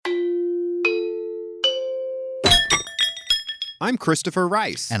I'm Christopher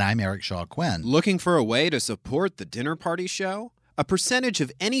Rice. And I'm Eric Shaw Quinn. Looking for a way to support the Dinner Party Show? A percentage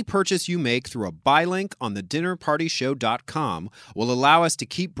of any purchase you make through a buy link on thedinnerpartyshow.com will allow us to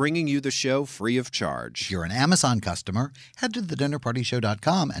keep bringing you the show free of charge. If you're an Amazon customer, head to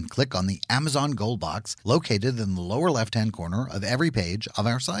thedinnerpartyshow.com and click on the Amazon Gold box located in the lower left-hand corner of every page of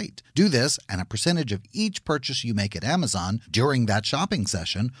our site. Do this, and a percentage of each purchase you make at Amazon during that shopping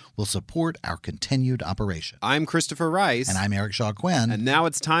session will support our continued operation. I'm Christopher Rice. And I'm Eric Shaw Quinn. And now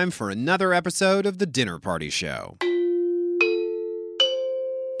it's time for another episode of The Dinner Party Show.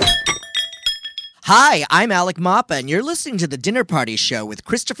 Hi, I'm Alec Mappa, and you're listening to The Dinner Party Show with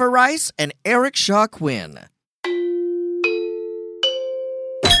Christopher Rice and Eric Shaw Quinn.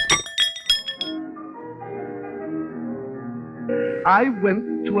 I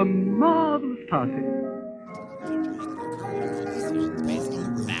went to a marvelous party.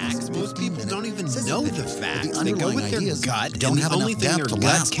 Facts. Most people don't even know the facts. The They go with their gut, and the only thing their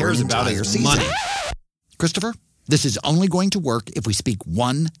gut cares about is money. Christopher, this is only going to work if we speak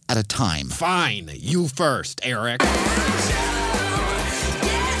one at a time. Fine. You first, Eric.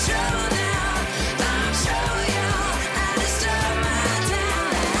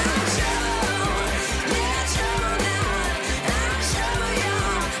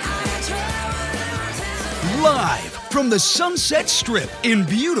 Live from the Sunset Strip in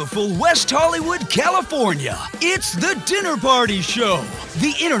beautiful West Hollywood, California, it's The Dinner Party Show,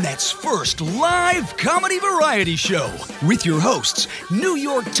 the internet's first live comedy variety show with your hosts, New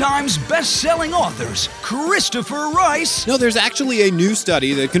York Times best-selling authors Christopher Rice. No, there's actually a new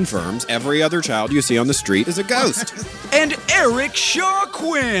study that confirms every other child you see on the street is a ghost. And Eric Shaw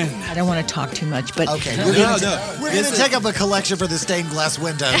Quinn. I don't want to talk too much, but... Okay, we're going to take up a collection for the stained glass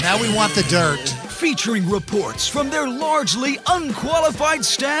window. Now we want the dirt. Featuring reports from their largely unqualified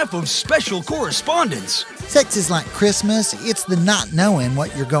staff of special correspondents. Sex is like Christmas. It's the not knowing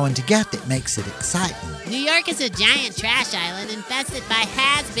what you're going to get that makes it exciting. New York is a giant trash island infested by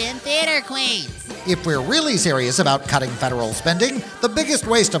has-been theater queens. If we're really serious about cutting federal spending, the biggest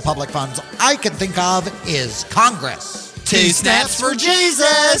waste of public funds I can think of is Congress. Two snaps for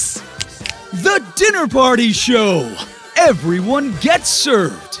Jesus! The Dinner Party Show. Everyone gets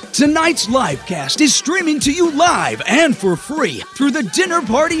served. Tonight's live cast is streaming to you live and for free through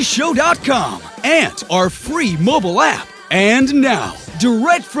thedinnerpartyshow.com and our free mobile app. And now,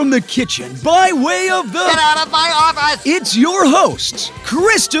 direct from the kitchen by way of the... Get out of my office! It's your hosts,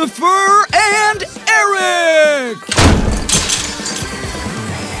 Christopher and Eric!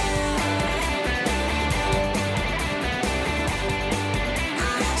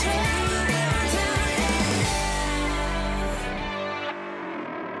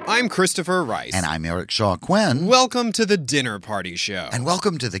 I'm Christopher Rice. And I'm Eric Shaw Quinn. Welcome to the Dinner Party Show. And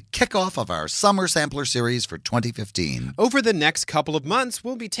welcome to the kickoff of our Summer Sampler Series for 2015. Over the next couple of months,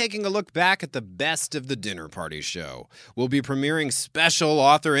 we'll be taking a look back at the best of the Dinner Party Show. We'll be premiering special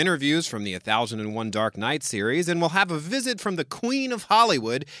author interviews from the 1001 Dark Night series, and we'll have a visit from the Queen of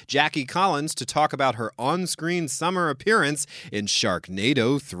Hollywood, Jackie Collins, to talk about her on-screen summer appearance in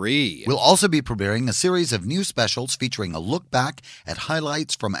Sharknado 3. We'll also be premiering a series of new specials featuring a look back at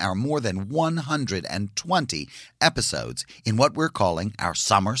highlights from our more than 120 episodes in what we're calling our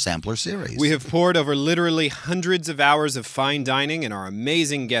Summer Sampler Series. We have poured over literally hundreds of hours of fine dining in our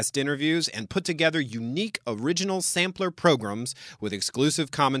amazing guest interviews and put together unique original sampler programs with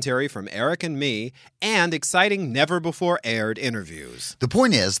exclusive commentary from Eric and me and exciting never-before-aired interviews. The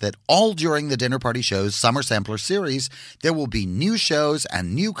point is that all during the Dinner Party Show's Summer Sampler Series, there will be new shows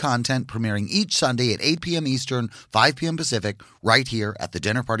and new content premiering each Sunday at 8 p.m. Eastern, 5 p.m. Pacific, right here at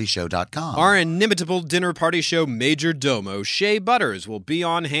thedinnerpartyshow.com. Our inimitable Dinner Party Show major domo, Shea Butters, will be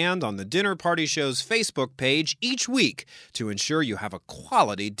on hand on the Dinner Party Show's Facebook page each week to ensure you have a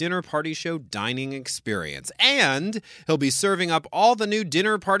quality Dinner Party Show dining experience. And he'll be serving up all the new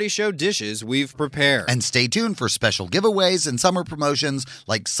Dinner Party Show dishes we've prepared. And stay tuned for special giveaways and summer promotions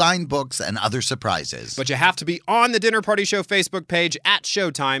like signed books and other surprises. But you have to be on the Dinner Party Show Facebook page at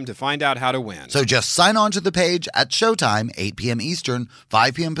Showtime to find out how to win. So just sign on to the page at Showtime, 8 p.m. Eastern,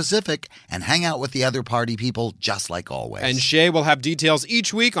 5 p.m. Pacific, and hang out with the other party people just like always. And Shay will have details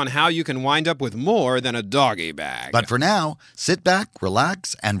each week on how you can wind up with more than a doggy bag. But for now, sit back,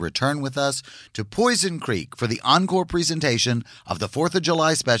 relax, and return with us to Poison Creek for the encore presentation of the 4th of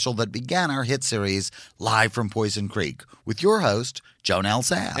July special that began our hit series, Live from Poison Creek, with your host, Joan L.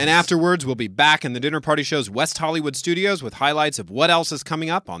 Sands. And afterwards, we'll be back in the Dinner Party Show's West Hollywood studios with highlights of what else is coming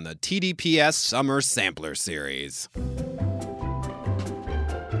up on the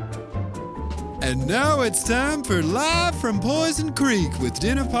And now it's time for Live from Poison Creek with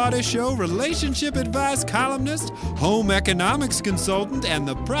Dinner Party Show relationship advice columnist, home economics consultant, and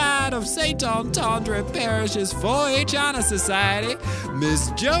the pride of St. Entendre Parish's 4-H Honor Society,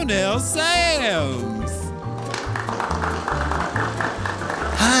 Miss Jonelle Sams.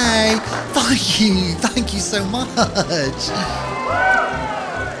 Hi, thank you so much.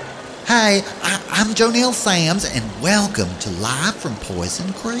 Hi, I'm Jonelle Sams, and welcome to Live from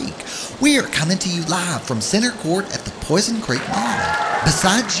Poison Creek. We are coming to you live from Center Court at the Poison Creek Mall.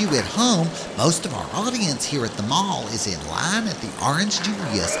 Besides you at home, most of our audience here at the mall is in line at the Orange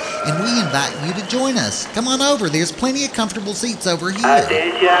Julius, and we invite you to join us. Come on over, there's plenty of comfortable seats over here.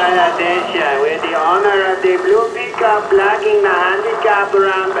 Attention, with the owner of the blue pickup blocking the handicap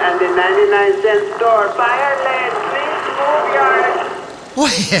ramp and the 99-cent store. Fire lane, please move your...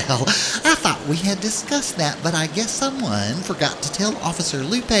 Well, I thought we had discussed that, but I guess someone forgot to tell Officer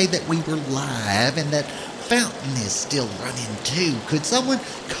Lupe that we were live and that fountain is still running too. Could someone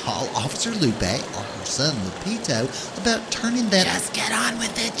call Officer Lupe or her son Lupito about turning that... Just get on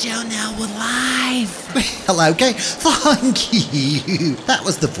with it, Jonelle. We're live. Well, okay. Thank you. That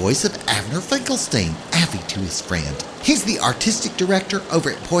was the voice of Avner Finkelstein, Avi to his friend. He's the artistic director over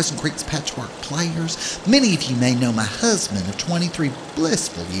at Poison Creek's Patchwork Players. Many of you may know my husband of 23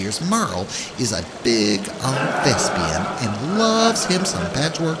 blissful years, Merle, is a big old thespian and loves him some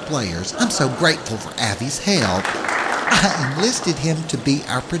Patchwork Players. I'm so grateful for Avi's help. I enlisted him to be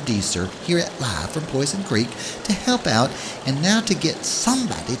our producer here at Live from Poison Creek to help out, and now to get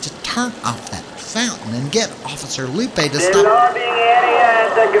somebody to turn off that fountain and get Officer Lupe to stop... The loading area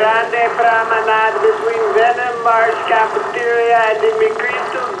at the Grande Promenade between Venom Marsh Cafeteria and the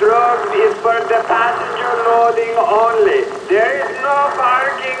McChrystal Drugs is for the passenger loading only. There is no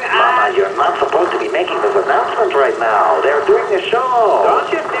parking at... Mama, you're not supposed to be making this announcement right now. They're doing the show. Don't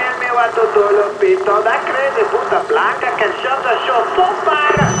you tell me what to do, Lupito. That crazy puta blanca can shut the show so far.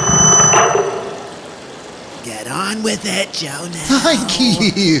 Get on with it, Jonelle. Thank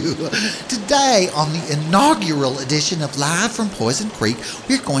you. Today, on the inaugural edition of Live from Poison Creek,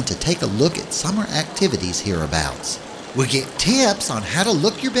 we're going to take a look at summer activities hereabouts. We'll get tips on how to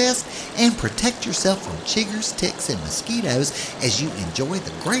look your best and protect yourself from chiggers, ticks, and mosquitoes as you enjoy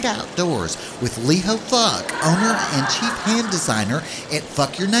the great outdoors with Leho Fuck, owner and chief hand designer at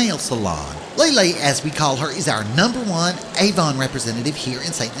Fuck Your Nail Salon. Lele, as we call her, is our #1 Avon representative here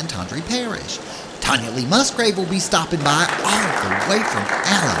in St. Entendre Parish. Tanya Lee Musgrave will be stopping by all the way from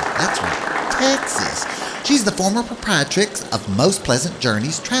Allen, that's right, Texas. She's the former proprietrix of Most Pleasant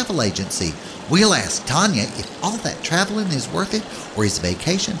Journeys Travel Agency. We'll ask Tanya if all that traveling is worth it, or is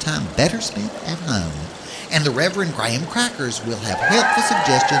vacation time better spent at home. And the Reverend Graham Crackers will have helpful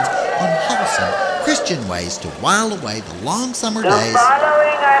suggestions on wholesome Christian ways to while away the long summer days. The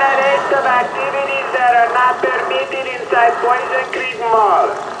following are a list of activities that are not permitted inside Poison Creek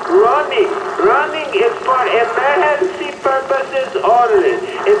Mall. Running is for emergency purposes only.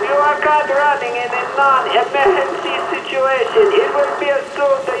 If you are caught running in a non-emergency situation, it will be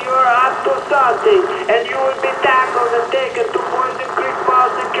assumed that you are up to something, and you will be tackled and taken to Poison Creek Mall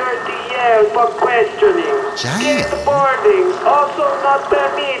Security Yale for questioning. Skateboarding, also not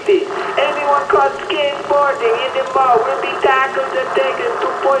permitted. Anyone caught skateboarding in the mall will be tackled and taken to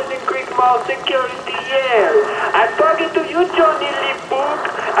Poison Creek Mall Security Yale. I'm talking to you, Johnny Lee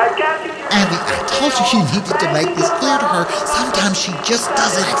Book. Abby, I told you needed to make this clear to her. Sometimes she just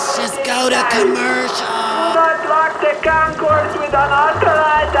doesn't... Let's just go to commercial. Do not lock the concourse with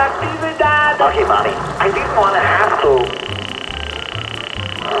unauthorized actividad. Okay, Mommy, I didn't want to have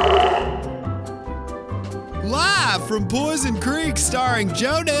to... Live from Poison Creek, starring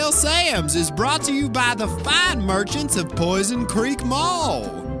Jonelle Sams, is brought to you by the fine merchants of Poison Creek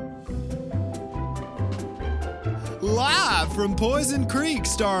Mall. Live from Poison Creek,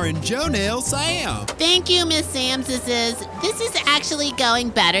 starring Jonelle Sams. Thank you, Miss Samses. This is actually going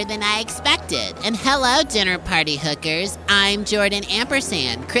better than I expected. And hello, dinner party hookers. I'm Jordan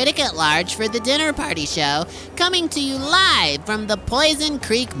Ampersand, critic at large for the Dinner Party Show, coming to you live from the Poison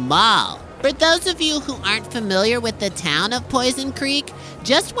Creek Mall. For those of you who aren't familiar with the town of Poison Creek,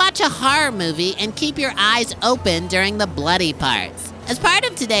 just watch a horror movie and keep your eyes open during the bloody parts. As part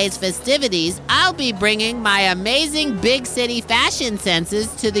of today's festivities, I'll be bringing my amazing big city fashion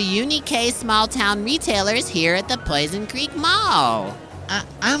senses to the unique small town retailers here at the Poison Creek Mall.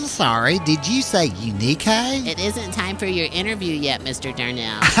 I'm sorry, did you say unique? It isn't time for your interview yet, Mr.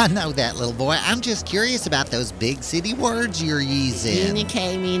 Darnell. I know that, little boy. I'm just curious about those big city words you're using. Unique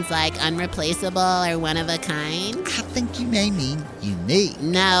means like unreplaceable or one of a kind. I think you may mean unique.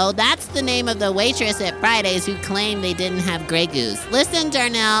 No, that's the name of the waitress at Fridays who claimed they didn't have Grey Goose. Listen,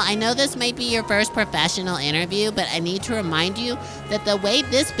 Darnell, I know this might be your first professional interview, but I need to remind you that the way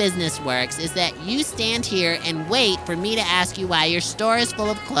this business works is that you stand here and wait for me to ask you why your store is full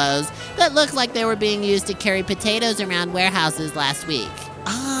of clothes that look like they were being used to carry potatoes around warehouses last week.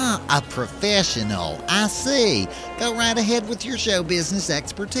 Ah, a professional. I see. Go right ahead with your show business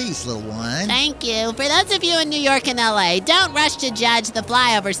expertise, little one. Thank you. For those of you in New York and LA, don't rush to judge the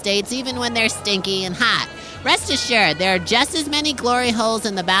flyover states even when they're stinky and hot. Rest assured, there are just as many glory holes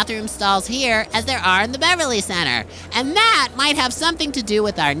in the bathroom stalls here as there are in the Beverly Center. And that might have something to do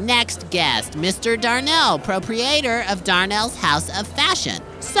with our next guest, Mr. Darnell, proprietor of Darnell's House of Fashion.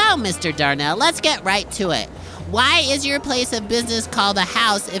 So, Mr. Darnell, let's get right to it. Why is your place of business called a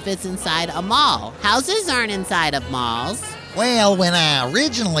house if it's inside a mall? Houses aren't inside of malls. Well, when I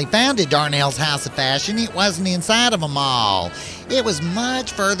originally founded Darnell's House of Fashion, it wasn't inside of a mall. It was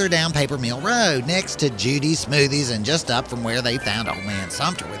much further down Paper Mill Road, next to Judy's Smoothies and just up from where they found old man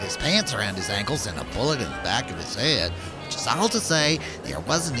Sumter with his pants around his ankles and a bullet in the back of his head. Which is all to say, there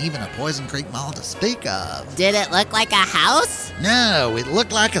wasn't even a Poison Creek Mall to speak of. Did it look like a house? No, it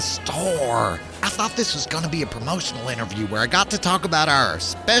looked like a store. I thought this was going to be a promotional interview where I got to talk about our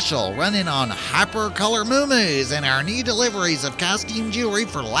special running on hyper-color moo-moos and our new deliveries of costume jewelry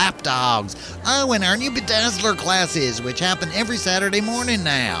for lapdogs. Oh, and our new bedazzler classes, which happen every Saturday morning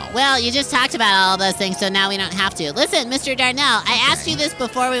now. Well, you just talked about all those things, so now we don't have to. Listen, Mr. Darnell, I asked you this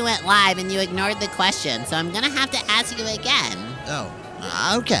before we went live, and you ignored the question, so I'm going to have to ask you again. Oh,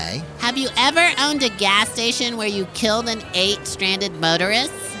 okay. Have you ever owned a gas station where you killed and ate stranded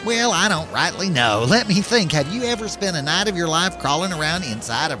motorists? Well, I don't rightly know. Let me think. Have you ever spent a night of your life crawling around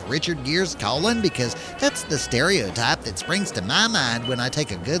inside of Richard Gere's colon? Because that's the stereotype that springs to my mind when I take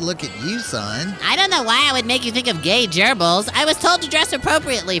a good look at you, son. I don't know why I would make you think of gay gerbils. I was told to dress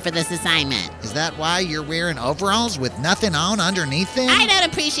appropriately for this assignment. Is that why you're wearing overalls with nothing on underneath them? I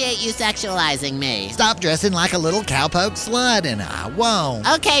don't appreciate you sexualizing me. Stop dressing like a little cowpoke slut and I won't.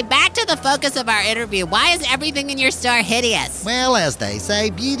 Okay, back to the focus of our interview. Why is everything in your store hideous? Well, as they say,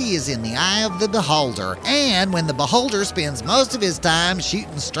 beauty is in the eye of the beholder. And when the beholder spends most of his time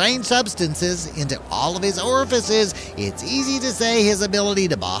shooting strange substances into all of his orifices, it's easy to say his ability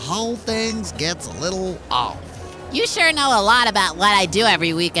to behold things gets a little off. You sure know a lot about what I do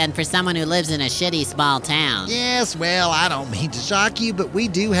every weekend for someone who lives in a shitty small town. Yes, well, I don't mean to shock you, but we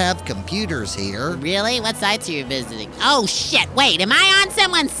do have computers here. Really? What sites are you visiting? Oh, shit, wait, am I on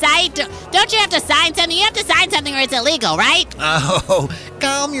someone's site? Don't you have to sign something? You have to sign something or it's illegal, right? Oh,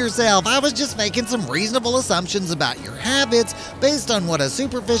 calm yourself. I was just making some reasonable assumptions about your habits based on what a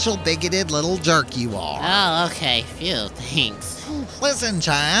superficial, bigoted little jerk you are. Oh, okay. Phew, thanks. Listen,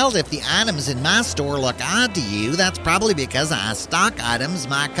 child, if the items in my store look odd to you, that's probably because I stock items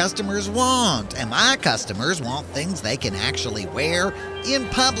my customers want. And my customers want things they can actually wear in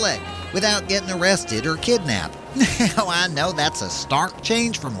public without getting arrested or kidnapped. Now, I know that's a stark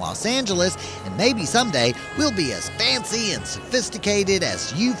change from Los Angeles, and maybe someday we'll be as fancy and sophisticated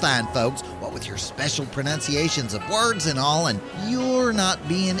as you fine folks, what with your special pronunciations of words and all, and you're not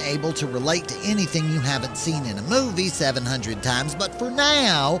being able to relate to anything you haven't seen in a movie 700 times. But for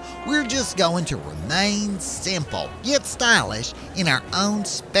now, we're just going to remain simple, yet stylish, in our own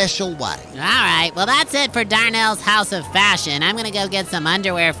special way. All right, well, that's it for Darnell's House of Fashion. I'm going to go get some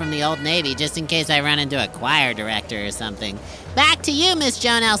underwear from the Old Navy just in case I run into a choir director or something. Back to you, Miss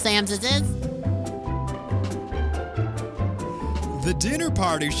Jonelle Samses. The Dinner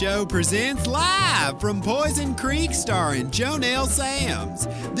Party Show presents live from Poison Creek starring Jonelle Sams.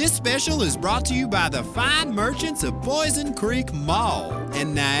 This special is brought to you by the fine merchants of Poison Creek Mall.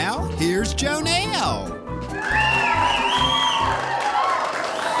 And now, here's Jonelle.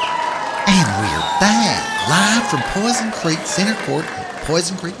 And we're back, live from Poison Creek Center Court at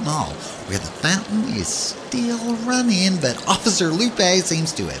Poison Creek Mall, where the fountain is still running, but Officer Lupe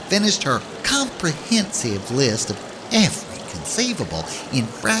seems to have finished her comprehensive list of every conceivable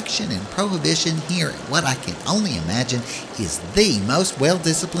infraction and prohibition here at what I can only imagine is the most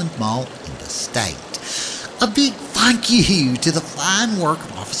well-disciplined mall in the state. A big thank you to the fine work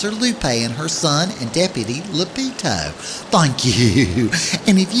of Officer Lupe and her son and Deputy Lupito. Thank you.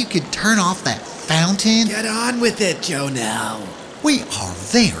 And if you could turn off that fountain... Get on with it, Jonelle. We are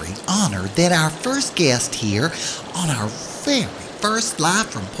very honored that our first guest here on our very first Live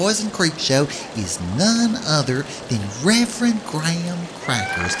from Poison Creek show is none other than Reverend Graham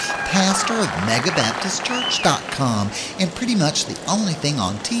Crackers, pastor of MegaBaptistChurch.com, and pretty much the only thing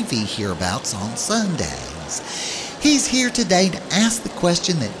on TV hereabouts on Sundays. He's here today to ask the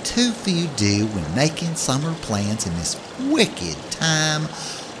question that too few do when making summer plans in this wicked time.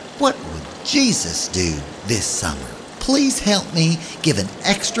 What would Jesus do this summer? Please help me give an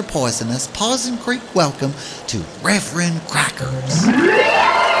extra poisonous Poison Creek welcome to Reverend Crackers. Bless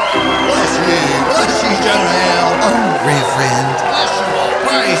you, Jonelle. Oh, Reverend. Bless you all.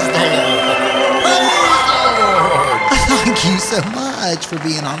 Praise the Lord. Praise the Lord. Thank you so much for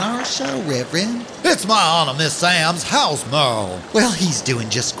being on our show, Reverend. It's my honor, Miss Sam's. How's Merle? Well, he's doing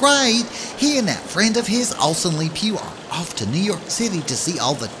just great. He and that friend of his, Olson Lee Pugh, are off to New York City to see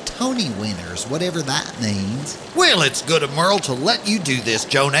all the Tony winners, whatever that means. Well, it's good of Merle to let you do this,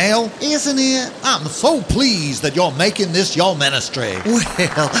 Jonelle. Isn't it? I'm so pleased that you're making this your ministry.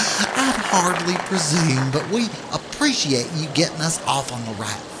 Well, I'd hardly presume, but we appreciate you getting us off on the right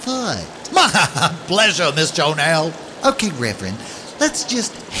foot. My pleasure, Miss Jonelle. Okay, Reverend, let's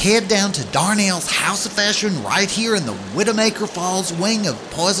just head down to Darnell's House of Fashion right here in the Widowmaker Falls wing of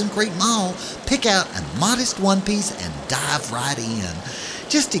Poison Creek Mall, pick out a modest one-piece and dive right in.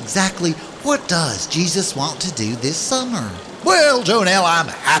 Just exactly what does Jesus want to do this summer? Well, Jonelle, I'm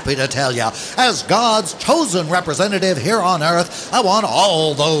happy to tell you, as God's chosen representative here on earth, I want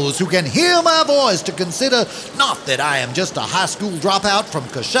all those who can hear my voice to consider not that I am just a high school dropout from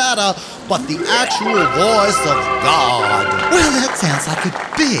Coshada, but the actual voice of God. Well, that sounds like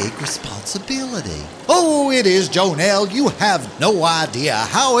a big responsibility. Oh, it is, Jonelle. You have no idea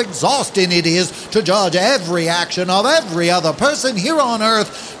how exhausting it is to judge every action of every other person here on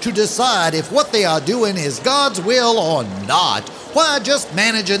earth to decide if what they are doing is God's will or not. Why, just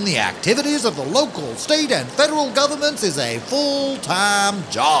managing the activities of the local, state, and federal governments is a full-time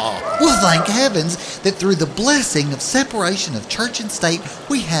job. Well, thank heavens that through the blessing of separation of church and state,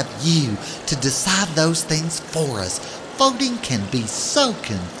 we have you to decide those things for us. Voting can be so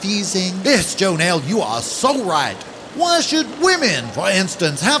confusing. Yes, Jonelle, you are so right. Why should women, for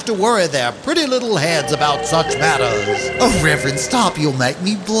instance, have to worry their pretty little heads about such matters? Oh, Reverend, stop. You'll make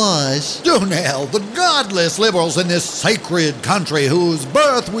me blush. Jonelle, the godless liberals in this sacred country whose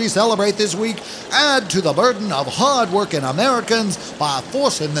birth we celebrate this week add to the burden of hard-working Americans by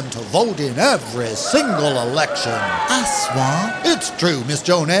forcing them to vote in every single election. I swamp. It's true, Miss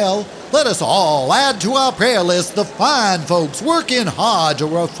Jonelle. Let us all add to our prayer list the fine folks working hard to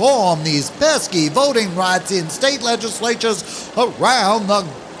reform these pesky voting rights in state legislatures around the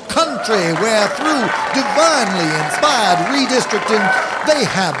country where through divinely inspired redistricting they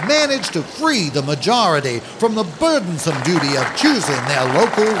have managed to free the majority from the burdensome duty of choosing their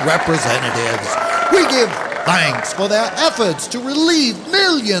local representatives. We give thanks for their efforts to relieve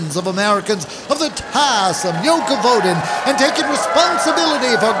millions of Americans of the tiresome yoke of voting and taking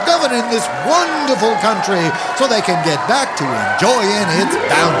responsibility for governing this wonderful country so they can get back to enjoying its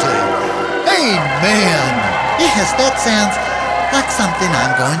bounty. Amen. Yes, that sounds like something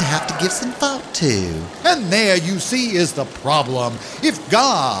I'm going to have to give some thought to. And there, you see, is the problem. If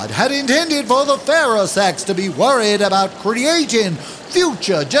God had intended for the fairer sex to be worried about creating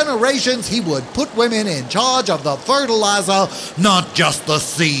future generations, he would put women in charge of the fertilizer, not just the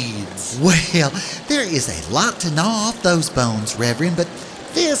seeds. Well, there is a lot to gnaw off those bones, Reverend, but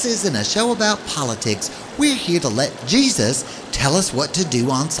this isn't a show about politics. We're here to let Jesus tell us what to do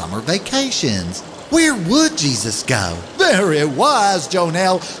on summer vacations. Where would Jesus go? Very wise,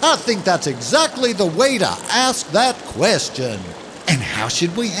 Jonelle. I think that's exactly the way to ask that question. And how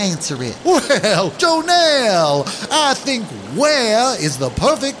should we answer it? Well, Jonelle, I think where is the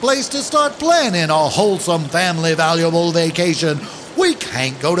perfect place to start planning a wholesome, family valuable vacation. We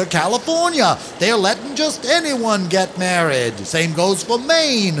can't go to California. They're letting just anyone get married. Same goes for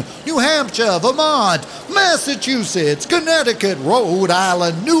Maine, New Hampshire, Vermont, Massachusetts, Connecticut, Rhode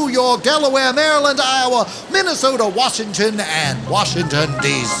Island, New York, Delaware, Maryland, Iowa, Minnesota, Washington, and Washington,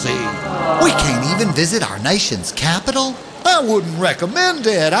 D.C. We can't even visit our nation's capital? I wouldn't recommend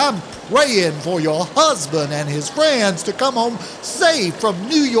it. I'm praying for your husband and his friends to come home safe from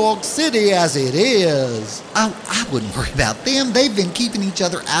New York City as it is. Oh, I wouldn't worry about them. They've been keeping each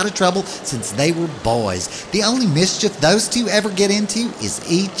other out of trouble since they were boys. The only mischief those two ever get into is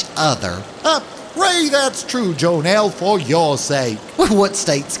each other. Pray that's true, Jonelle, for your sake. Well, what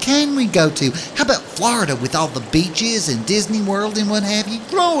states can we go to? How about Florida with all the beaches and Disney World and what have you?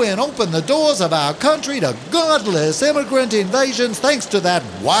 Throwing open the doors of our country to godless immigrant invasions thanks to that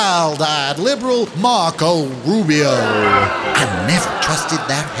wild-eyed liberal Marco Rubio. I never trusted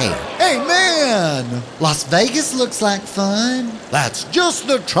that hair. Amen. Las Vegas looks like fun. That's just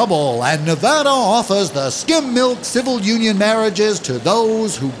the trouble, and Nevada offers the skim milk civil union marriages to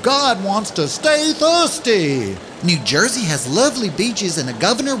those who God wants to stay thirsty. New Jersey has lovely beaches and a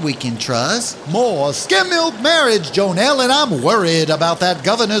governor we can trust. More skim milk marriage, Jonelle, and I'm worried about that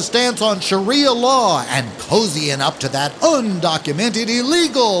governor's stance on Sharia law and cozying up to that undocumented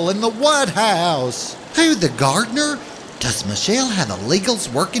illegal in the White House. Who, the gardener? Does Michelle have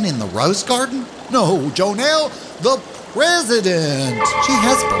illegals working in the rose garden? No, Jonelle, the president. She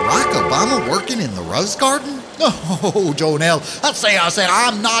has Barack Obama working in the rose garden? Oh, Jonelle, I say,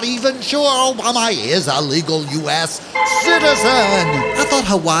 I'm not even sure Obama is a legal U.S. citizen. I thought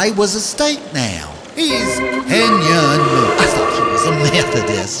Hawaii was a state now. He's Kenyan. I thought he was a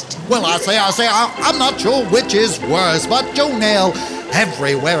Methodist. Well, I say, I'm not sure which is worse, but Jonelle,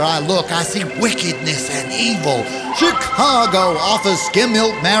 everywhere I look, I see wickedness and evil. Chicago offers skim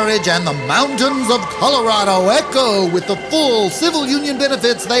milk marriage, and the mountains of Colorado echo with the full civil union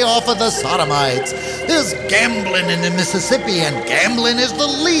benefits they offer the sodomites. There's gambling in Mississippi, and gambling is the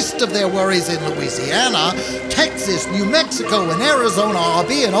least of their worries in Louisiana. Texas, New Mexico, and Arizona are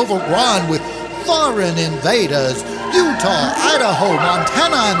being overrun with foreign invaders. Utah, Idaho,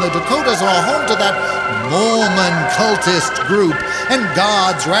 Montana, and the Dakotas are home to that Mormon cultist group, and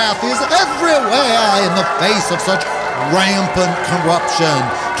God's wrath is everywhere in the face of such rampant corruption.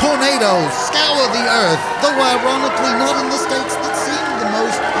 Tornadoes scour the earth, though ironically not in the states that seem the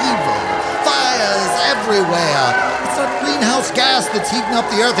most evil. Fires everywhere. It's not greenhouse gas that's heating up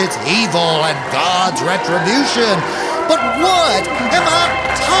the earth, it's evil and God's retribution. But what am I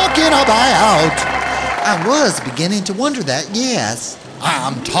talking about? I was beginning to wonder that, yes.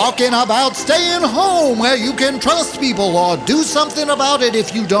 I'm talking about staying home where you can trust people or do something about it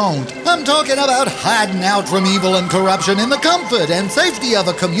if you don't. I'm talking about hiding out from evil and corruption in the comfort and safety of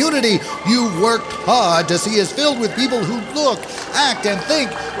a community you've worked hard to see is filled with people who look, act, and think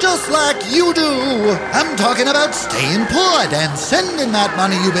just like you do. I'm talking about staying put and sending that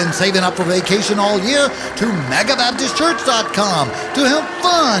money you've been saving up for vacation all year to megabaptistchurch.com to help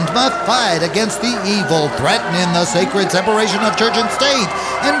fund my fight against the evil threatening the sacred separation of church and state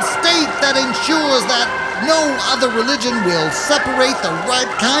that ensures that no other religion will separate the right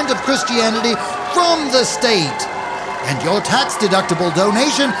kind of Christianity from the state. And your tax-deductible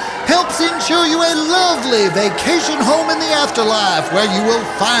donation helps ensure you a lovely vacation home in the afterlife where you will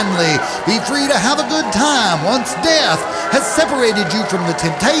finally be free to have a good time once death has separated you from the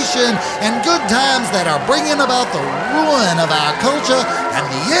temptation and good times that are bringing about the ruin of our culture and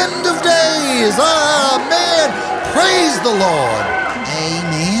the end of days. Amen. Praise the Lord.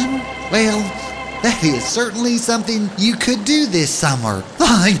 Amen. Well, that is certainly something you could do this summer.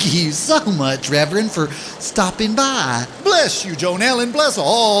 Thank you so much, Reverend, for stopping by. Bless you, Jonelle, and bless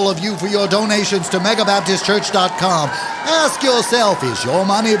all of you for your donations to megabaptistchurch.com. Ask yourself, is your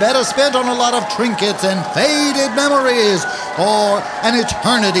money better spent on a lot of trinkets and faded memories, or an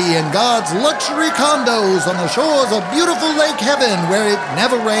eternity in God's luxury condos on the shores of beautiful Lake Heaven where it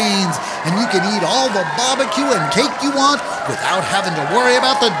never rains and you can eat all the barbecue and cake you want without having to worry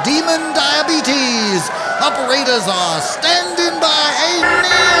about the demon diabetes? Operators are standing by.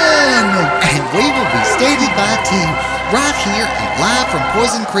 Amen. And we will be standing by too, right here and live from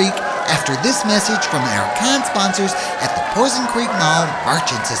Poison Creek after this message from our kind sponsors at the Poison Creek Mall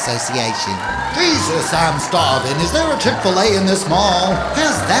Merchants Association. Jesus, I'm starving. Is there a Chick-fil-A in this mall?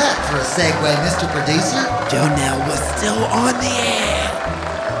 How's that for a segue, Mr. Producer? Jonelle was still on the air.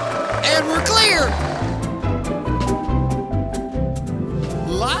 And we're clear.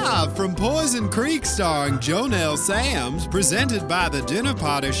 Live from Poison Creek, starring Jonelle Sams, presented by The Dinner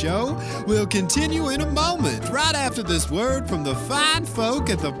Party Show, will continue in a moment, right after this word from the fine folk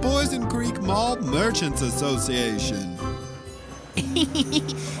at the Poison Creek Mall Merchants Association.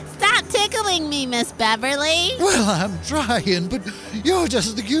 Stop tickling me, Miss Beverly. Well, I'm trying, but you're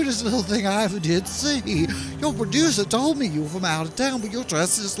just the cutest little thing I ever did see. Your producer told me you were from out of town, but you're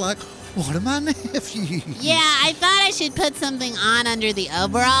dressed just like one of my nephews. Yeah, I thought I should put something on under the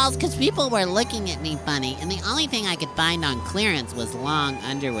overalls because people were looking at me funny, and the only thing I could find on clearance was long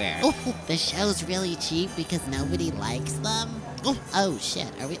underwear. Oh. The show's really cheap because nobody likes them. Oh shit,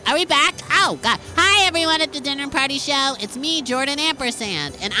 are we back? Oh god. Hi everyone at the Dinner Party Show. It's me, Jordan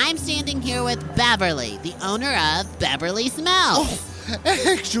Ampersand, and I'm standing here with Beverly, the owner of Beverly Smells.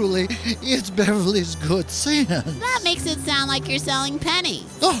 Actually, it's Beverly's Good Sense. That makes it sound like you're selling pennies.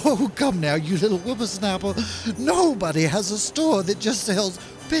 Oh, come now, you little whippersnapper. Nobody has a store that just sells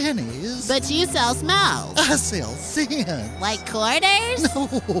pennies. But you sell smells. I sell scents. Like quarters? No,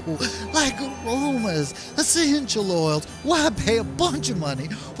 like aromas, essential oils. Why pay a bunch of money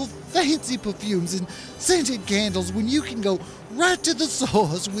for fancy perfumes and scented candles when you can go right to the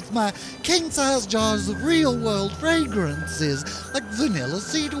source with my king-size jars of real-world fragrances like vanilla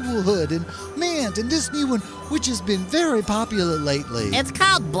cedarwood and mint and this new one which has been very popular lately. It's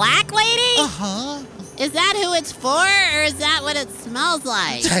called Black Lady? Uh-huh. Is that who it's for, or is that what it smells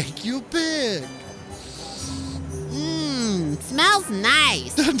like? Take your pick. Smells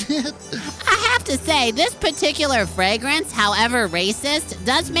nice. I have to say, this particular fragrance, however racist,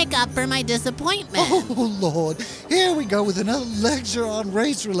 does make up for my disappointment. Oh, Lord. Here we go with another lecture on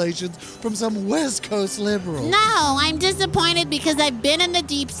race relations from some West Coast liberal. No, I'm disappointed because I've been in the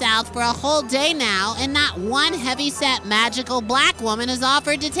Deep South for a whole day now, and not one heavyset magical black woman has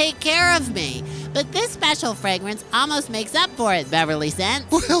offered to take care of me. But this special fragrance almost makes up for it, Beverly Scents.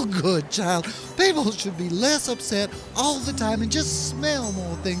 Well, good, child. People should be less upset all the time and just smell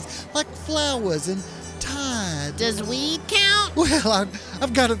more things like flowers and tide. Does weed count? Well,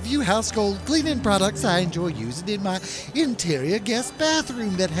 I've got a few household cleaning products I enjoy using in my interior guest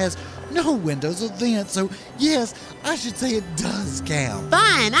bathroom that has no windows or vents, so yes, I should say it does count.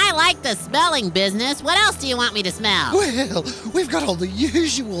 Fun. I like the smelling business. What else do you want me to smell? Well, we've got all the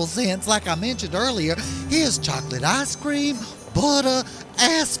usual scents like I mentioned earlier. Here's chocolate ice cream, butter,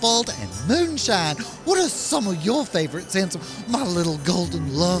 asphalt, and moonshine. What are some of your favorite scents, my little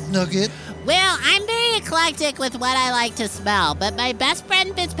golden love nugget? Well, I'm very eclectic with what I like to smell, but my best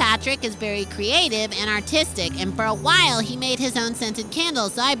friend Fitzpatrick is very creative and artistic, and for a while he made his own scented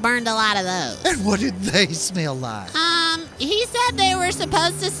candles, so I burned a lot of those. And what did they smell like? He said they were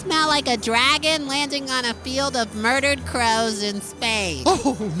supposed to smell like a dragon landing on a field of murdered crows in Spain.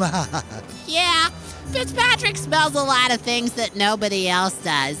 Oh, my. Yeah. Fitzpatrick smells a lot of things that nobody else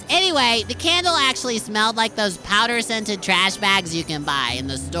does. Anyway, the candle actually smelled like those powder-scented trash bags you can buy in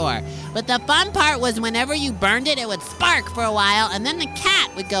the store. But the fun part was whenever you burned it, it would spark for a while, and then the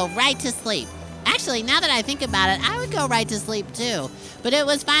cat would go right to sleep. Actually, now that I think about it, I would go right to sleep too. But it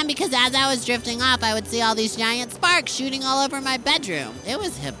was fun because as I was drifting off, I would see all these giant sparks shooting all over my bedroom. It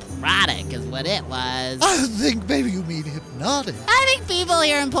was hypnotic is what it was. I think maybe you mean hypnotic. I think people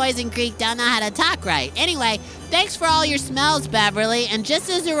here in Poison Creek don't know how to talk right. Anyway, thanks for all your smells, Beverly. And just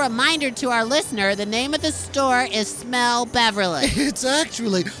as a reminder to our listener, the name of the store is Smell Beverly. It's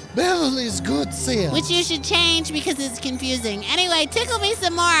actually Beverly's Good Scent. Which you should change because it's confusing. Anyway, tickle me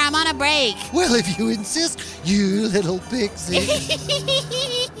some more. I'm on a break. Well, if you insist, you little pixie.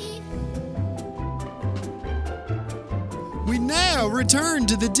 We now return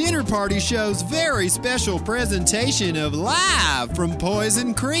to the Dinner Party Show's very special presentation of Live from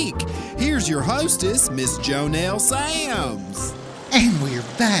Poison Creek. Here's your hostess, Miss Jonelle Sams. And we're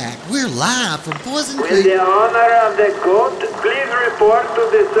back. We're live from Poison With Creek. the honor of the goat, please report to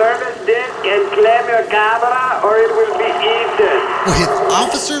the service desk and claim your camera or it will be eaten. With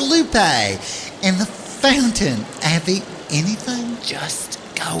Officer Lupe and the fountain. Abby, anything? Just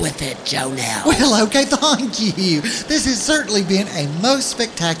go with it, Jonelle. Well, okay, thank you. This has certainly been a most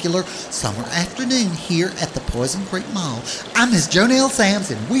spectacular summer afternoon here at the Poison Creek Mall. I'm Miss Jonelle Sams,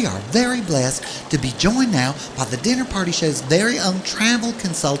 and we are very blessed to be joined now by the Dinner Party Show's very own travel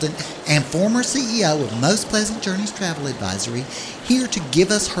consultant and former CEO of Most Pleasant Journeys Travel Advisory, here to give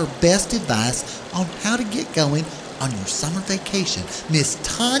us her best advice on how to get going on your summer vacation, Miss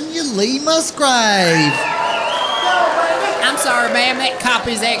Tanya Lee Musgrave. I'm sorry, ma'am, that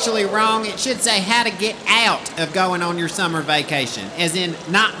copy's actually wrong. It should say how to get out of going on your summer vacation, as in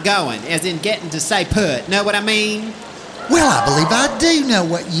not going, as in getting to stay put. Know what I mean? Well, I believe I do know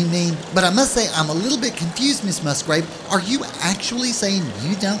what you mean, but I must say I'm a little bit confused, Miss Musgrave. Are you actually saying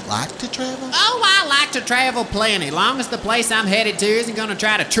you don't like to travel? Oh, I like to travel plenty, long as the place I'm headed to isn't going to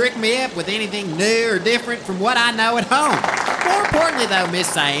try to trick me up with anything new or different from what I know at home. More importantly, though, Miss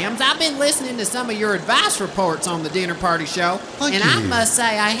Sams, I've been listening to some of your advice reports on the Dinner Party Show, Thank I you. must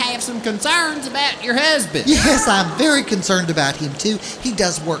say I have some concerns about your husband. Yes, I'm very concerned about him, too. He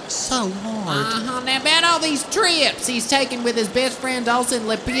does work so hard. Now, about all these trips he's taken with his best friend Olsen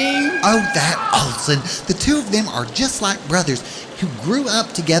LePew. Oh, that Olsen. The two of them are just like brothers who grew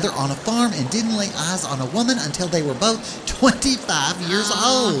up together on a farm and didn't lay eyes on a woman until they were both 25 years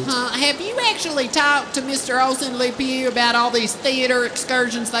old. Have you actually talked to Mr. Olsen LePew about all these theater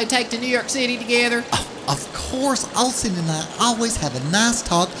excursions they take to New York City together? Of course, Olsen and I always have a nice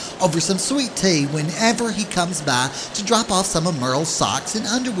talk over some sweet tea whenever he comes by to drop off some of Merle's socks and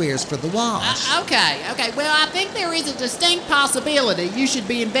underwears for the wash. Okay. Well, I think there is a distinct possibility you should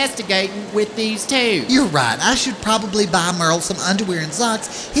be investigating with these two. You're right. I should probably buy Merle some underwear and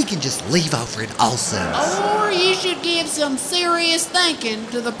socks he can just leave over at Olsen's. Or you should give some serious thinking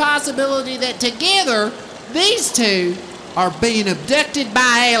to the possibility that together, these two are being abducted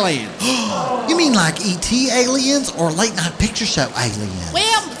by aliens. You mean like E.T. aliens or late night picture show aliens?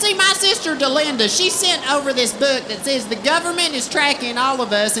 Well, see, my sister Delinda, she sent over this book that says the government is tracking all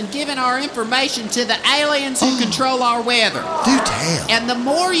of us and giving our information to the aliens who control our weather. Do tell. And the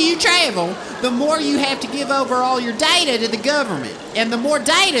more you travel, the more you have to give over all your data to the government. And the more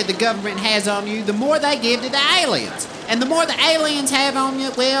data the government has on you, the more they give to the aliens. And the more the aliens have on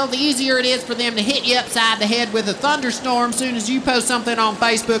you, well, the easier it is for them to hit you upside the head with a thunderstorm soon as you post something on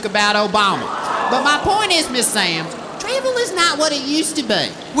Facebook about Obama. But my point is, Miss Sams, travel is not what it used to be.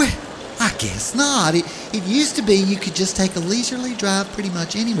 Well, I guess not. It used to be you could just take a leisurely drive pretty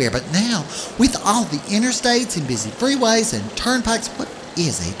much anywhere. But now, with all the interstates and busy freeways and turnpikes, what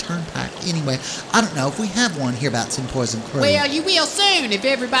is a turnpike anyway? I don't know if we have one hereabouts in Poison Creek. Well, you will soon if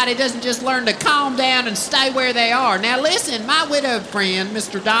everybody doesn't just learn to calm down and stay where they are. Now listen, my widowed friend,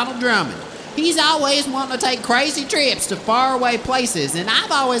 Mr. Donald Drummond, he's always wanting to take crazy trips to faraway places, and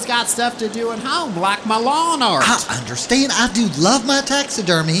I've always got stuff to do at home, like my lawn art. I understand. I do love my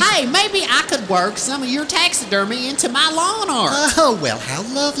taxidermy. Hey, maybe I could work some of your taxidermy into my lawn art. Oh, well, how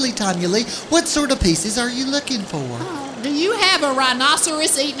lovely, Tanya Lee. What sort of pieces are you looking for? Do you have a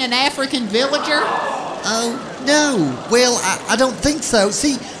rhinoceros eating an African villager? Oh, no. Well, I don't think so.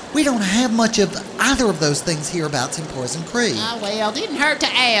 See, we don't have much of either of those things hereabouts in Poison Creek. Oh, well, didn't hurt to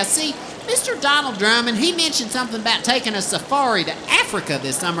ask. See, Mr. Donald Drummond, he mentioned something about taking a safari to Africa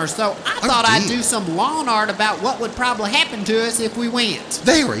this summer, so I thought I'd do some lawn art about what would probably happen to us if we went.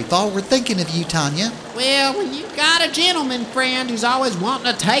 Very forward thinking of you, Tanya. Well, when you've got a gentleman friend who's always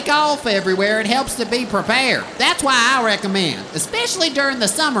wanting to take off everywhere, it helps to be prepared. That's why I recommend, especially during the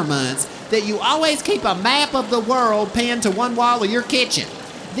summer months, that you always keep a map of the world pinned to one wall of your kitchen.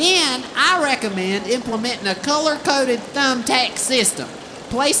 Then, I recommend implementing a color-coded thumbtack system.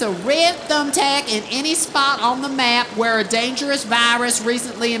 Place a red thumbtack in any spot on the map where a dangerous virus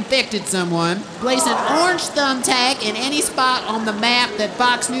recently infected someone. Place an orange thumbtack in any spot on the map that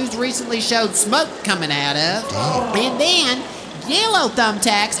Fox News recently showed smoke coming out of. And then, yellow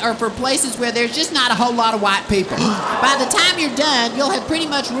thumbtacks are for places where there's just not a whole lot of white people. By the time you're done, you'll have pretty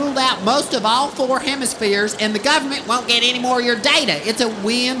much ruled out most of all four hemispheres, and the government won't get any more of your data. It's a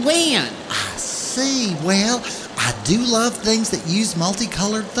win-win. I see. Well, I do love things that use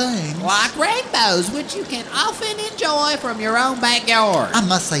multicolored things. Like rainbows, which you can often enjoy from your own backyard. I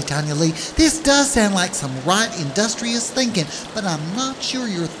must say, Tanya Lee, this does sound like some right industrious thinking, but I'm not sure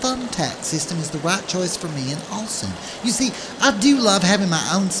your thumbtack system is the right choice for me and Olsen. You see, I do love having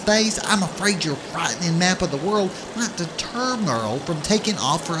my own space. I'm afraid your frightening map of the world might deter Merle from taking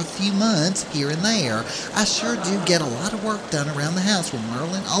off for a few months here and there. I sure do get a lot of work done around the house when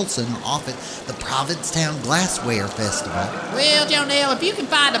Merle and Olsen are off at the Provincetown Glassware Festival. Well, Jonelle, if you can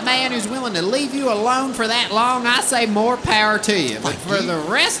find a man who's willing to leave you alone for that long, I say more power to you. But for the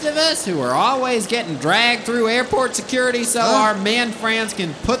rest of us who are always getting dragged through airport security so our men friends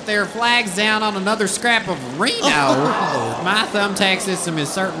can put their flags down on another scrap of Reno, my thumbtack system is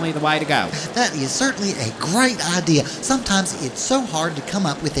certainly the way to go. That is certainly a great idea. Sometimes it's so hard to come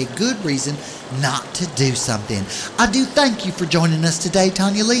up with a good reason not to do something. I do thank you for joining us today,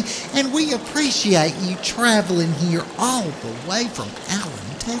 Tanya Lee, and we appreciate you traveling here all the way from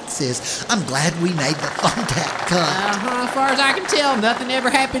Allen, Texas. I'm glad we made the thumbtack cut. As far as I can tell, nothing ever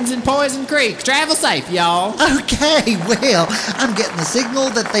happens in Poison Creek. Travel safe, y'all. Okay, well, I'm getting the signal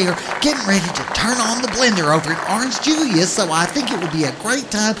that they are getting ready to turn on the blender over at Orange Julius, so I think it would be a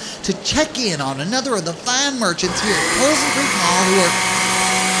great time to check in on another of the fine merchants here at Poison Creek Mall who are...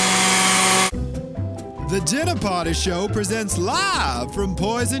 The Dinner Party Show presents live from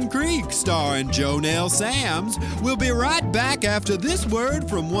Poison Creek, starring Jonelle Sams. We'll be right back after this word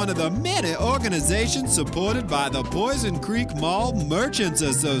from one of the many organizations supported by the Poison Creek Mall Merchants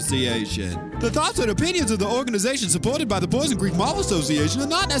Association. The thoughts and opinions of the organization supported by the Poison Creek Mall Association are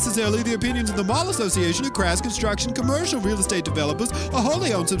not necessarily the opinions of the Mall Association of Crass Construction Commercial Real Estate Developers, a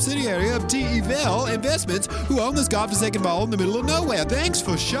wholly owned subsidiary of T.E.Vel Investments, who own this godforsaken mall in the middle of nowhere. Thanks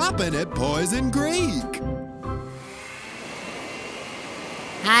for shopping at Poison Creek.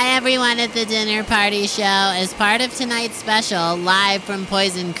 Hi, everyone at the Dinner Party Show. As part of tonight's special, live from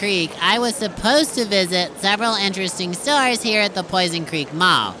Poison Creek, I was supposed to visit several interesting stores here at the Poison Creek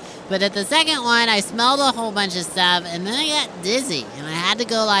Mall. But at the second one, I smelled a whole bunch of stuff, and then I got dizzy, and I had to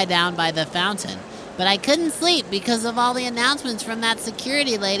go lie down by the fountain. But I couldn't sleep because of all the announcements from that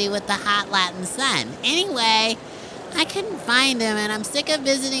security lady with the hot Latin sun. Anyway, I couldn't find him, and I'm sick of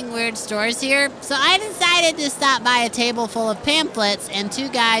visiting weird stores here, so I decided to stop by a table full of pamphlets and two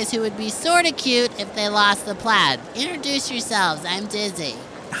guys who would be sorta cute if they lost the plaid. Introduce yourselves. I'm Dizzy.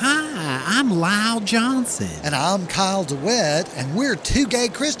 Hi, I'm Lyle Johnson. And I'm Kyle DeWitt, and we're two gay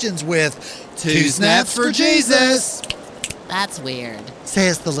Christians with Two Snaps for Jesus. That's weird.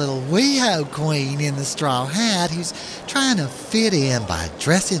 Says the little WeHo queen in the straw hat who's trying to fit in by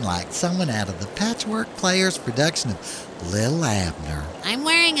dressing like someone out of the Patchwork Players production of Little Abner. I'm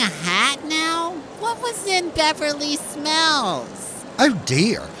wearing a hat now? What was in Beverly Smells? Oh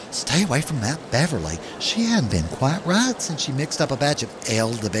dear, stay away from that Beverly. She hadn't been quite right since she mixed up a batch of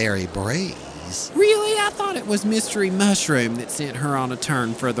elderberry breeze. Really? I thought it was Mystery Mushroom that sent her on a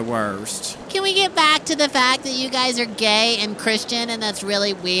turn for the worst. Can we get back to the fact that you guys are gay and Christian and that's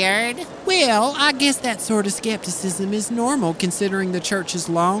really weird? Well, I guess that sort of skepticism is normal considering the church's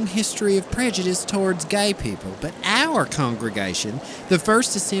long history of prejudice towards gay people. But our congregation, the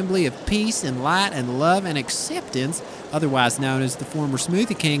First Assembly of Peace and Light and Love and Acceptance, otherwise known as the former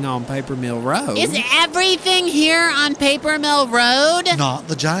Smoothie King on Paper Mill Road. Is everything here on Paper Mill Road? Not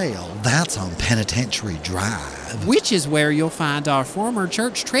the jail. That's on Penitentiary Drive. Which is where you'll find our former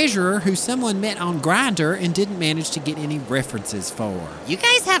church treasurer who someone met on Grindr and didn't manage to get any references for. You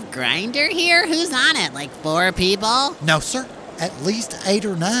guys have Grindr here? Who's on it? Like 4 people? No, sir. At least 8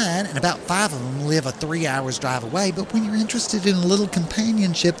 or 9, and about 5 of them live a 3 hours drive away. But when you're interested in a little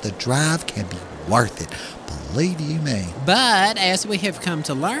companionship, the drive can be worth it. Believe you me. But, as we have come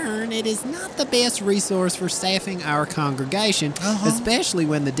to learn, it is not the best resource for staffing our congregation, especially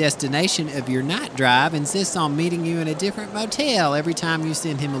when the destination of your night drive insists on meeting you in a different motel every time you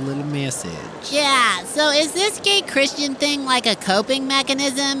send him a little message. Yeah, so is this gay Christian thing like a coping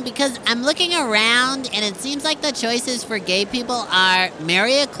mechanism? Because I'm looking around and it seems like the choices for gay people are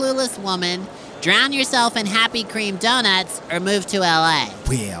marry a clueless woman, drown yourself in Happy Cream donuts, or move to LA.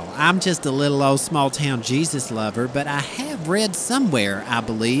 Well, I'm just a little old small-town Jesus lover, but I have read somewhere, I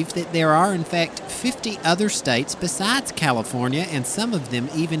believe, that there are in fact 50 other states besides California, and some of them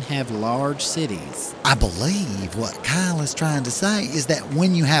even have large cities. I believe what Kyle is trying to say is that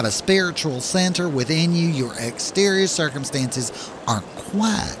when you have a spiritual center within you, your exterior circumstances aren't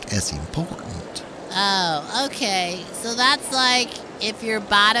quite as important. Oh, okay. So that's like if you're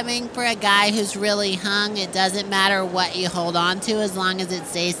bottoming for a guy who's really hung, it doesn't matter what you hold on to as long as it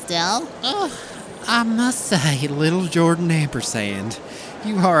stays still? Oh, I must say, little Jordan Ampersand,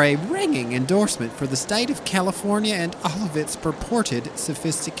 you are a ringing endorsement for the state of California and all of its purported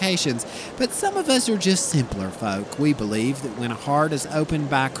sophistications. But some of us are just simpler folk. We believe that when a heart is opened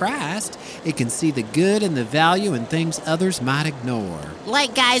by Christ, it can see the good and the value in things others might ignore.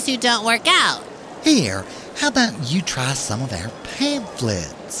 Like guys who don't work out. Here, how about you try some of our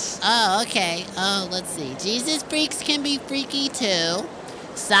pamphlets? Oh, okay. Oh, let's see. Jesus Freaks Can Be Freaky Too.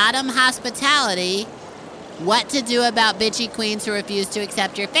 Sodom Hospitality. What to Do About Bitchy Queens Who Refuse to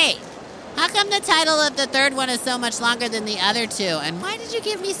Accept Your Faith. How come the title of the third one is so much longer than the other two? And why did you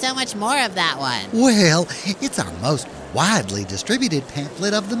give me so much more of that one? Well, it's our most widely distributed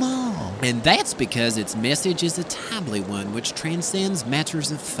pamphlet of them all. And that's because its message is a timely one which transcends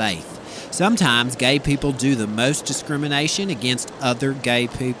matters of faith. Sometimes gay people do the most discrimination against other gay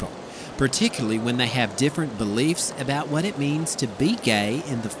people, particularly when they have different beliefs about what it means to be gay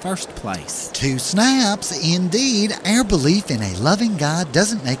in the first place. 2 snaps, indeed. Our belief in a loving God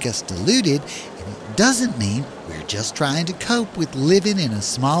doesn't make us deluded, and it doesn't mean we're just trying to cope with living in a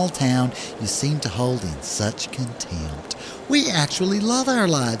small town you seem to hold in such contempt. We actually love our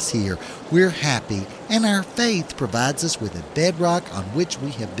lives here. We're happy, and our faith provides us with a bedrock on which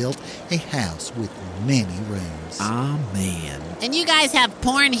we have built a house with many rooms. Amen. And you guys have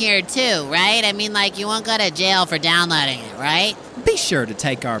porn here too, right? I mean, like, you won't go to jail for downloading it, right? Be sure to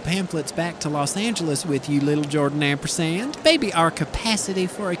take our pamphlets back to Los Angeles with you, little Jordan Ampersand. Maybe our capacity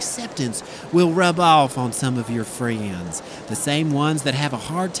for acceptance will rub off on some of your friends. The same ones that have a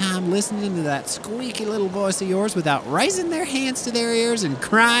hard time listening to that squeaky little voice of yours without raising their hands to their ears and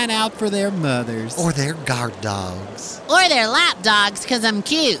crying out for their mothers. Or their guard dogs. Or their lap dogs, 'cause I'm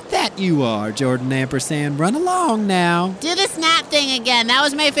cute. That you are, Jordan Ampersand. Run along now. Do the snap thing again. That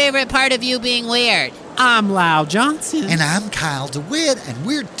was my favorite part of you being weird. I'm Lyle Johnson. And I'm Kyle DeWitt, and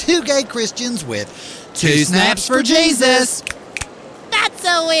we're 2 gay Christians with 2 Snaps for Jesus. That's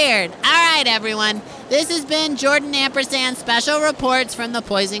so weird. All right, everyone. This has been Jordan Ampersand Special Reports from the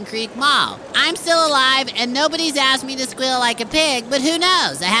Poison Creek Mall. I'm still alive, and nobody's asked me to squeal like a pig, but who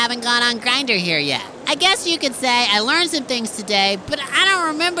knows? I haven't gone on Grindr here yet. I guess you could say I learned some things today, but I don't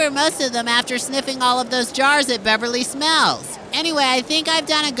remember most of them after sniffing all of those jars at Beverly Smells. Anyway, I think I've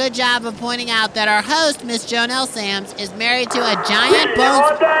done a good job of pointing out that our host, Miss Jonelle Sams, is married to a giant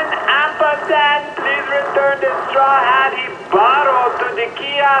bones... Jordan Ampersand, please return the straw hat he borrowed to the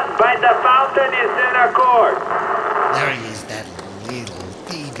kiosk by the fountain in Center Court. There he is, that little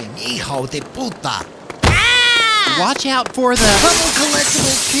thieving hijo de puta. Watch out for the... Humble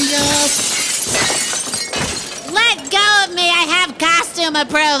collectible kiosk. Let go of me. I have costume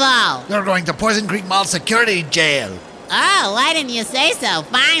approval. You're going to Poison Creek Mall security jail. Oh, why didn't you say so?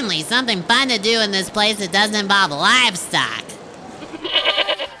 Finally, something fun to do in this place that doesn't involve livestock.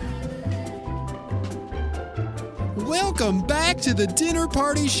 Welcome back to the Dinner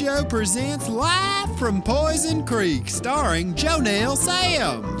Party Show presents Live from Poison Creek, starring Jonelle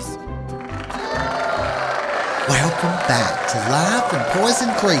Sams. Welcome back to Live from Poison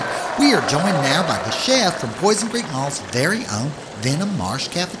Creek. We are joined now by the chef from Poison Creek Mall's very own Venom Marsh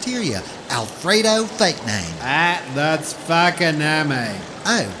Cafeteria, Alfredo Fake Name. That's fucking name.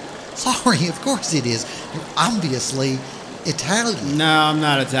 Oh, sorry, of course it is. You're obviously Italian. No, I'm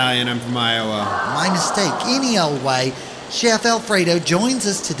not Italian. I'm from Iowa. My mistake. Any old way. Chef Alfredo joins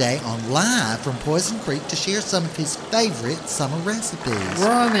us today on Live from Poison Creek to share some of his favorite summer recipes.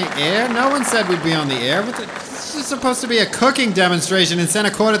 We're on the air? No one said we'd be on the air. This is supposed to be a cooking demonstration in Center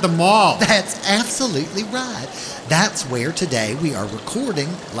Court at the mall. That's absolutely right. That's where today we are recording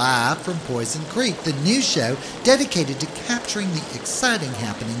Live from Poison Creek, the new show dedicated to capturing the exciting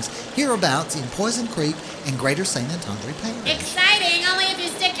happenings hereabouts in Poison Creek and Greater St. Antonio Parish. Exciting? Only if you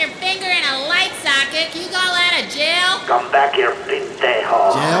stick your finger in a light socket. Can you go out of jail? Come back here,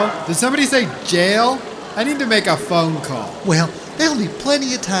 pendejo. Jail? Did somebody say jail? I need to make a phone call. Well, there'll be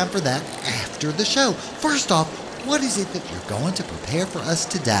plenty of time for that after the show. First off, what is it that you're going to prepare for us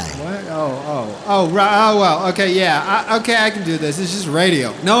today? What? Right. Oh, well, okay, yeah. I can do this. It's just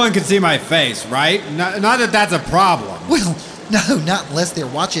radio. No one can see my face, right? Not that that's a problem. Well, no, not unless they're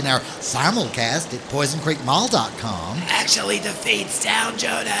watching our simulcast at PoisonCreekMall.com. Actually defeats down,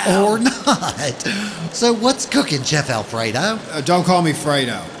 Jonah. Or not. So what's cooking, Chef Alfredo? Don't call me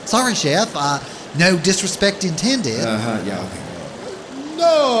Fredo. Sorry, Chef. No disrespect intended. Yeah, okay.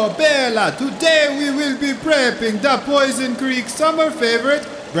 No, Bella, today we will be prepping the Poison Creek summer favorite,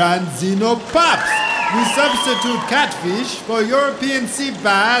 Branzino Pops. We substitute catfish for European sea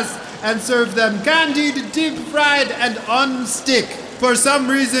bass and serve them candied, deep-fried, and on stick. For some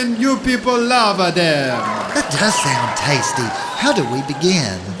reason, you people love them. That does sound tasty. How do we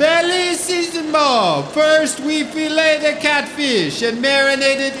begin? Bellissimo! First, we fillet the catfish and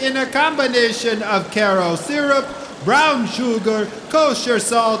marinate it in a combination of Caro syrup, brown sugar, kosher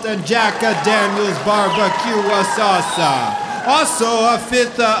salt, and Jack Daniel's barbecue sauce. Also a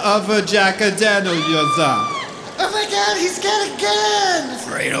fifth of a Jack Daniel's. Oh my God, he's got a gun!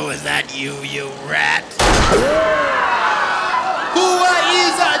 Fredo, is that you rat? Who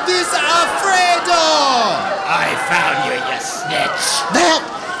is this Alfredo? I found you, you snitch. That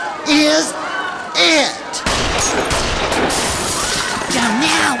is it!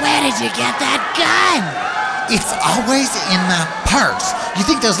 Jonelle, where did you get that gun? It's always in my purse. You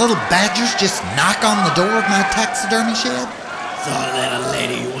think those little badgers just knock on the door of my taxidermy shed? So, little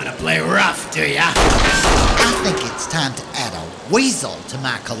lady, you want to play rough, do ya? I think it's time to add a weasel to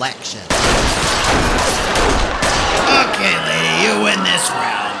my collection. Okay, lady, you win this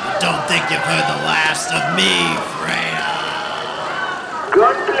round, but don't think you've heard the last of me, Freya.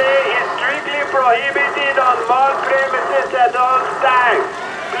 Gunplay is strictly prohibited on mall premises at all times.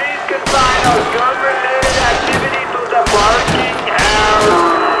 Please confine all gun-related activity to the parking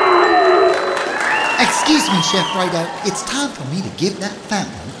area. Excuse me, Chef Fredo. It's time for me to give that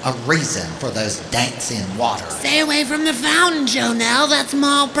fountain a reason for those dancing waters. Stay away from the fountain, Jonelle. That's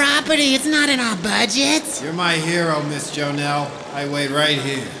mall property. It's not in our budget. You're my hero, Miss Jonelle. I wait right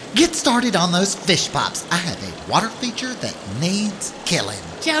here. Get started on those fish pops. I have a water feature that needs killing.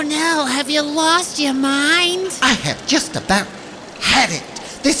 Jonelle, have you lost your mind? I have just about had it.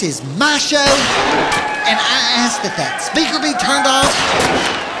 This is my show, and I ask that that speaker be turned off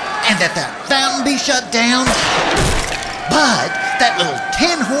and that that fountain be shut down. But that little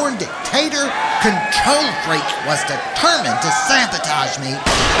tin-horn dictator control freak was determined to sabotage me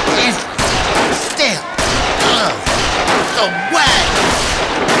every step of the way.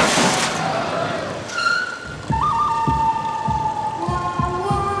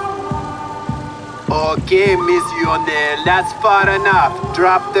 Okay, Miss Jonelle, that's far enough.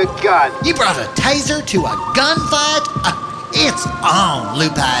 Drop the gun. You brought a taser to a gunfight? It's on,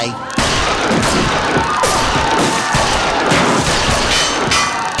 Lupe.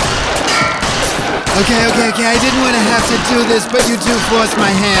 Okay, I didn't want to have to do this, but you two forced my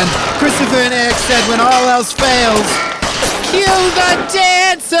hand. Christopher and Eric said when all else fails, cue the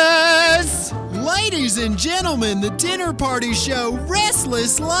dancers! Ladies and gentlemen, the Dinner Party Show,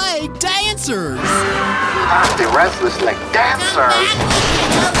 Restless Like Dancers. The restless like dancers.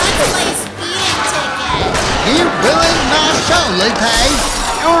 Let's play a speeding ticket. You ruined my show, Lupe.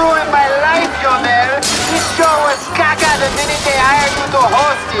 You ruined my life, Jonel. This show was caca the minute they hired you to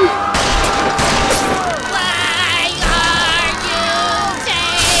host it. Why are you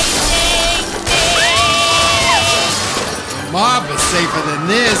chasing me? Mob is safer than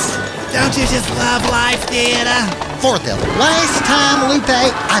this. Don't you just love life theater? For the last time, Lupe,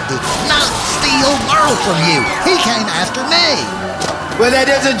 I did not steal Merle from you. He came after me. Well, that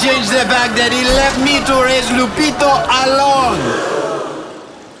doesn't change the fact that he left me to raise Lupito alone.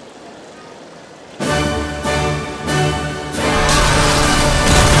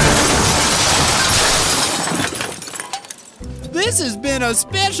 This has been a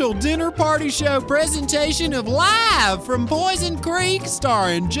special Dinner Party Show presentation of Live from Poison Creek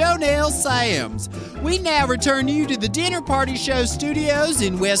starring Jonelle Sams. We now return you to the Dinner Party Show studios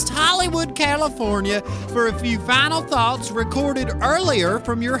in West Hollywood, California for a few final thoughts recorded earlier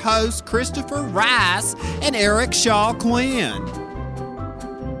from your hosts Christopher Rice and Eric Shaw Quinn.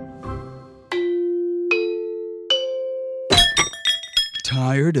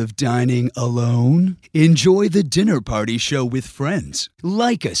 Tired of dining alone? Enjoy the Dinner Party Show with friends.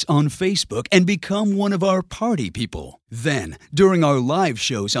 Like us on Facebook and become one of our party people. Then, during our live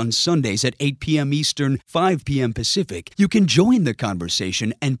shows on Sundays at 8 p.m. Eastern, 5 p.m. Pacific, you can join the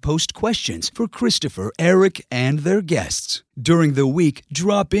conversation and post questions for Christopher, Eric, and their guests. During the week,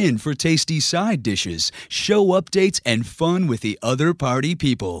 drop in for tasty side dishes, show updates, and fun with the other party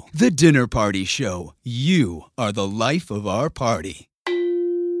people. The Dinner Party Show. You are the life of our party.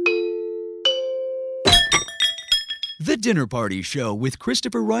 The Dinner Party Show with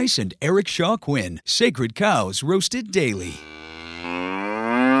Christopher Rice and Eric Shaw Quinn. Sacred cows roasted daily.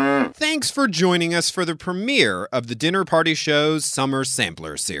 Thanks for joining us for the premiere of the Dinner Party Show's Summer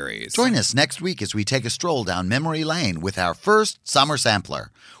Sampler Series. Join us next week as we take a stroll down memory lane with our first Summer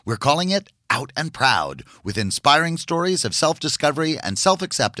Sampler. We're calling it Out and Proud, with inspiring stories of self-discovery and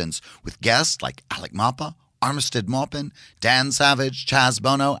self-acceptance with guests like Alec Mapa, Armistead Maupin, Dan Savage, Chaz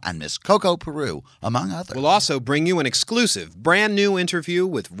Bono, and Miss Coco Peru, among others. We'll also bring you an exclusive, brand new interview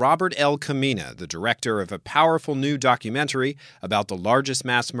with Robert L. Camina, the director of a powerful new documentary about the largest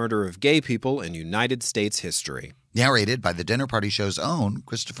mass murder of gay people in United States history. Narrated by the Dinner Party Show's own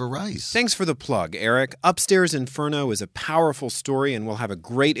Christopher Rice. Thanks for the plug, Eric. Upstairs Inferno is a powerful story, and we'll have a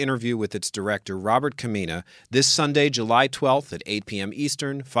great interview with its director, Robert Camina, this Sunday, July 12th at 8 p.m.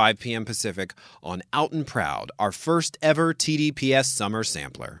 Eastern, 5 p.m. Pacific on Out and Proud, our first ever TDPS Summer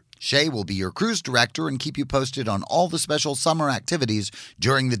Sampler. Shay will be your cruise director and keep you posted on all the special summer activities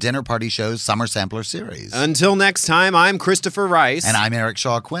during the Dinner Party Show's Summer Sampler Series. Until next time, I'm Christopher Rice. And I'm Eric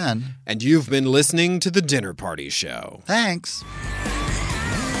Shaw Quinn. And you've been listening to The Dinner Party Show. Thanks.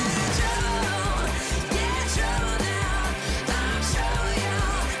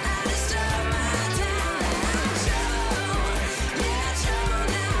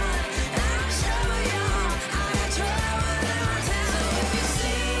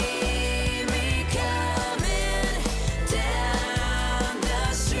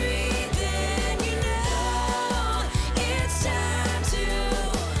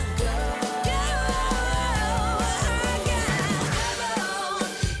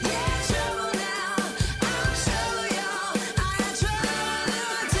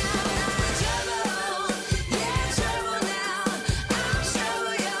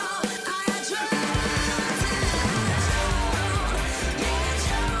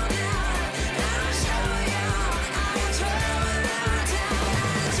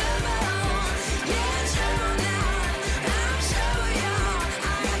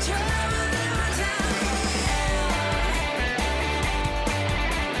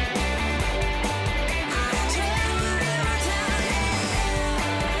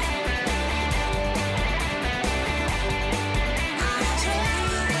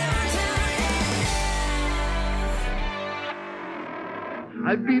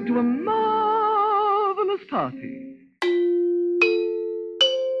 I've been to a marvelous party.